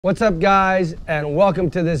What's up guys, and welcome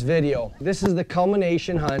to this video. This is the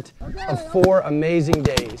culmination hunt of 4 amazing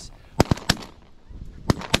days.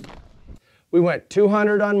 We went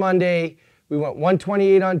 200 on Monday, we went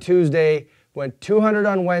 128 on Tuesday, went 200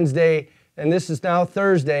 on Wednesday, and this is now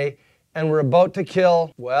Thursday, and we're about to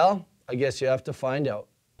kill, well, I guess you have to find out.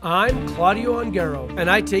 I'm Claudio Ongaro, and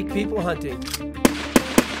I take people hunting.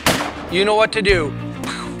 You know what to do.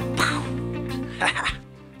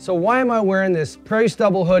 So why am I wearing this prairie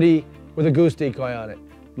stubble hoodie with a goose decoy on it?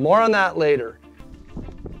 More on that later.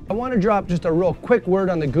 I want to drop just a real quick word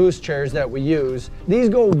on the goose chairs that we use. These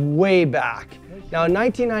go way back. Now in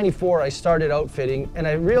 1994 I started outfitting and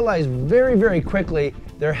I realized very quickly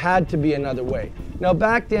there had to be another way. Now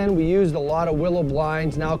back then we used a lot of willow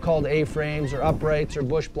blinds, now called A-frames or uprights or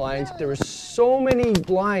bush blinds. There were so many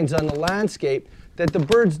blinds on the landscape that the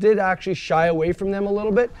birds did actually shy away from them a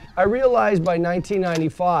little bit. I realized by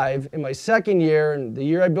 1995, in my second year and the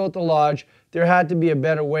year I built the lodge, there had to be a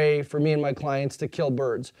better way for me and my clients to kill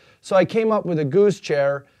birds. So I came up with a goose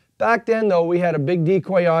chair. Back then though, we had a big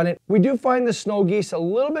decoy on it. We do find the snow geese a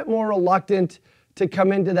little bit more reluctant to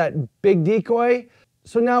come into that big decoy.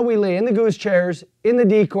 So now we lay in the goose chairs, in the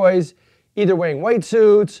decoys, either wearing white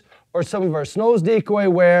suits or some of our Snow's decoy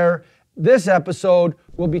wear. This episode,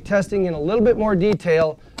 we'll be testing in a little bit more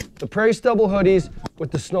detail the prairie stubble hoodies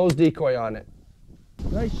with the Snow's decoy on it.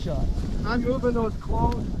 Nice shot. I'm moving those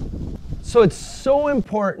clothes. So it's so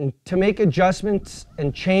important to make adjustments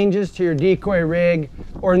and changes to your decoy rig,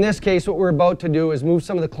 or in this case what we're about to do is move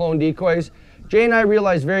some of the clone decoys. Jay and I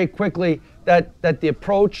realized very quickly that the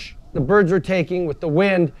approach the birds were taking with the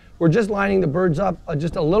wind, we're just lining the birds up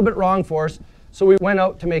just a little bit wrong for us. So we went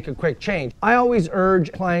out to make a quick change. I always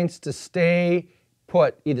urge clients to stay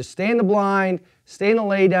put. Either stay in the blind, stay in the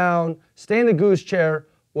lay down, stay in the goose chair,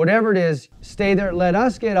 whatever it is, stay there, let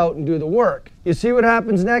us get out and do the work. You see what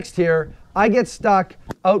happens next here? I get stuck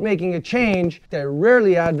out making a change. I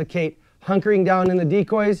rarely advocate hunkering down in the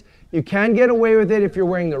decoys. You can get away with it if you're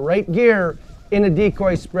wearing the right gear in a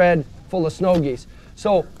decoy spread full of snow geese.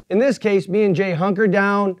 So in this case, me and Jay hunkered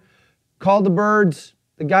down, called the birds.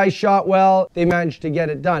 The guys shot well, they managed to get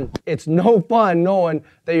it done. It's no fun knowing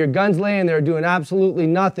that your gun's laying there doing absolutely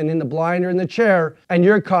nothing in the blind or in the chair, and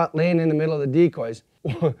you're caught laying in the middle of the decoys.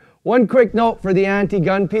 One quick note for the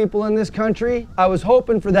anti-gun people in this country. I was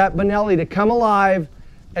hoping for that Benelli to come alive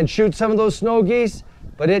and shoot some of those snow geese,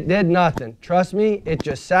 but it did nothing. Trust me, it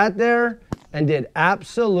just sat there and did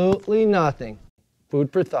absolutely nothing.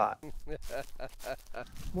 Food for thought.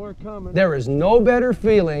 More coming. There is no better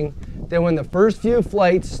feeling than when the first few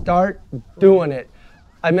flights start doing it.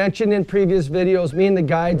 I mentioned in previous videos, me and the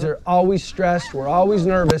guides are always stressed, we're always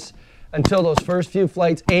nervous until those first few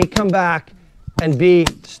flights, A, come back, and B,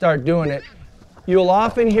 start doing it. You'll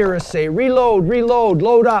often hear us say, reload, reload,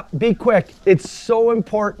 load up, be quick. It's so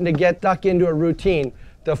important to get stuck into a routine.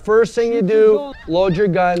 The first thing you do, load your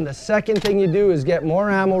gun. The second thing you do is get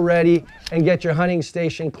more ammo ready and get your hunting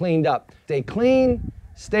station cleaned up. Stay clean,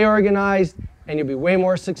 stay organized, and you'll be way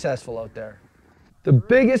more successful out there. The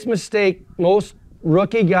biggest mistake most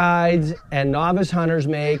rookie guides and novice hunters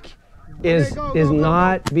make is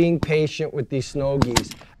not being patient with these snow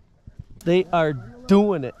geese. They are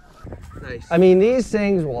doing it. Nice. I mean, these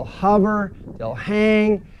things will hover, they'll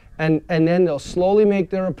hang, and then they'll slowly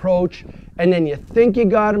make their approach, and then you think you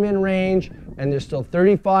got them in range, and they're still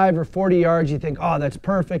 35 or 40 yards. You think, oh, that's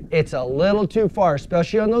perfect. It's a little too far,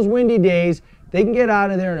 especially on those windy days. They can get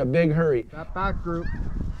out of there in a big hurry. That back group.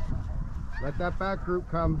 Let that back group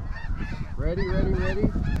come. Ready, ready,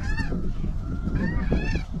 ready.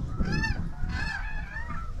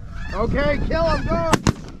 Okay, kill him, go!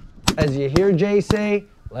 As you hear Jay say,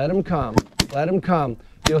 let him come, let him come.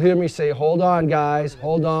 You'll hear me say, hold on guys,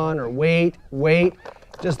 hold on, or wait, wait.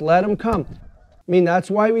 Just let them come. I mean,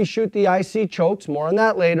 that's why we shoot the IC chokes, more on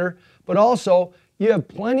that later, but also you have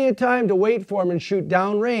plenty of time to wait for them and shoot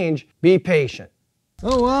downrange. Be patient.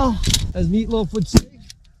 Oh well, as Meatloaf would say,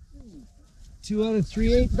 2 out of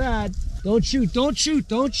 3 ain't bad. Don't shoot, don't shoot,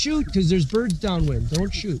 don't shoot, because there's birds downwind.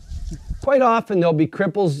 Don't shoot. Quite often there'll be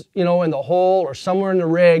cripples, you know, in the hole or somewhere in the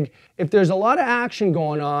rig. If there's a lot of action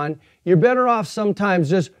going on, you're better off sometimes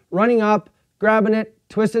just running up, grabbing it,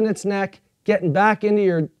 twisting its neck, getting back into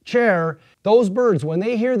your chair. Those birds, when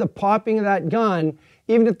they hear the popping of that gun,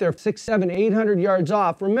 even if they're 600, 700, 800 yards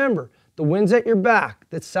off, remember, the wind's at your back,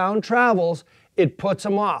 that sound travels, it puts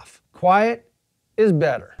them off. Quiet is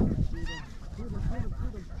better.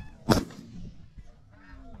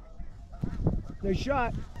 Nice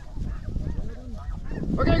shot.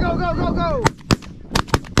 Okay, go, go, go, go!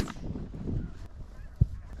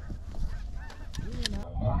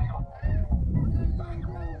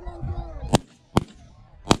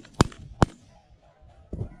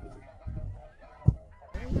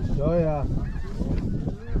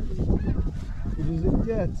 Yeah. Good as it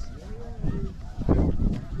gets.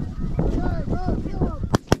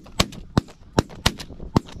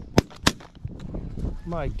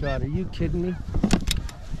 My God, are you kidding me?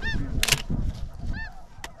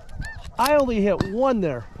 I only hit one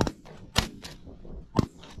there.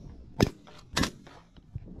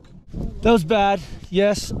 That was bad.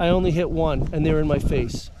 Yes, I only hit one and they were in my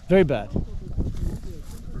face. Very bad.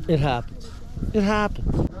 It happens. It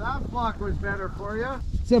happens. So that flock was better for you.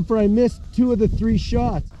 Except for I missed 2 of the 3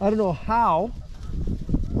 shots. I don't know how.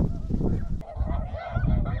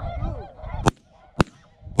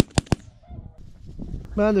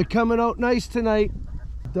 Man, they're coming out nice tonight.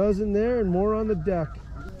 A dozen there and more on the deck.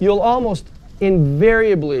 You'll almost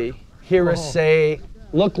invariably hear us say,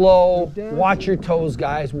 look low, watch your toes,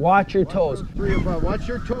 guys, watch your toes. 3 above. Watch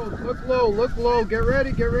your toes. Look low, get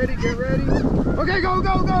ready, get ready, get ready. Okay, go,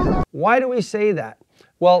 go, go, go. Why do we say that?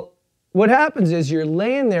 Well, what happens is you're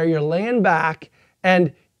laying there, you're laying back,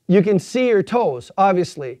 and you can see your toes,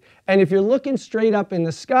 obviously. And if you're looking straight up in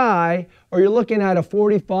the sky, or you're looking at a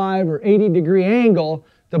 45 or 80-degree angle,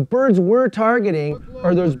 the birds we're targeting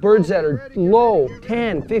are those birds that are low,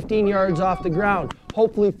 10, 15 yards off the ground,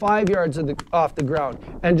 hopefully 5 yards off the ground,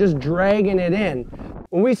 and just dragging it in.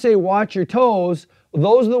 When we say watch your toes,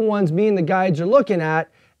 those are the ones me and the guides are looking at,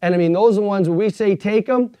 and I mean, those are the ones when we say take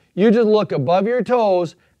them, you just look above your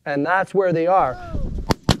toes, and that's where they are.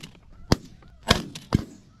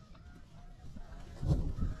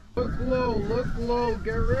 Look low,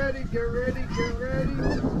 get ready, get ready, get ready.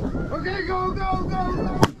 Okay, go, go, go,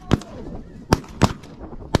 go.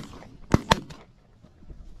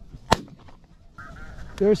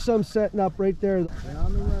 There's some setting up right there. Yeah,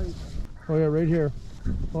 on the right. Oh yeah, right here.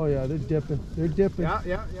 Oh yeah, they're dipping. They're dipping.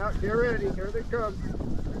 Yeah, get ready, here they come.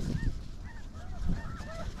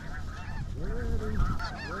 Ready.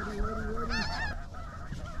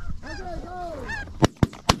 Okay, go.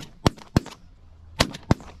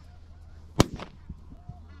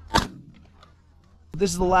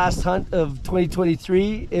 This is the last hunt of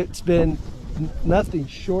 2023. It's been nothing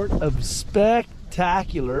short of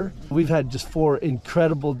spectacular. We've had just 4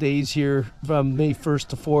 incredible days here from May 1st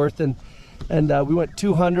to 4th, and we went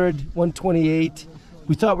 200, 128.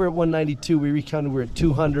 We thought we were at 192. We recounted we were at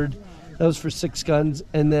 200. That was for 6 guns,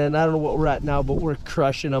 and then I don't know what we're at now, but we're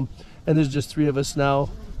crushing them. And there's just 3 of us now.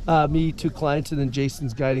 Me, 2 clients, and then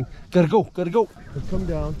Jason's guiding. Gotta go, gotta go. Let's come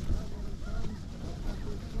down.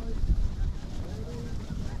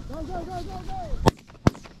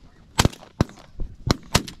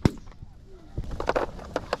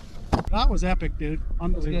 That was epic, dude.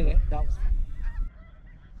 Unbelievable. That was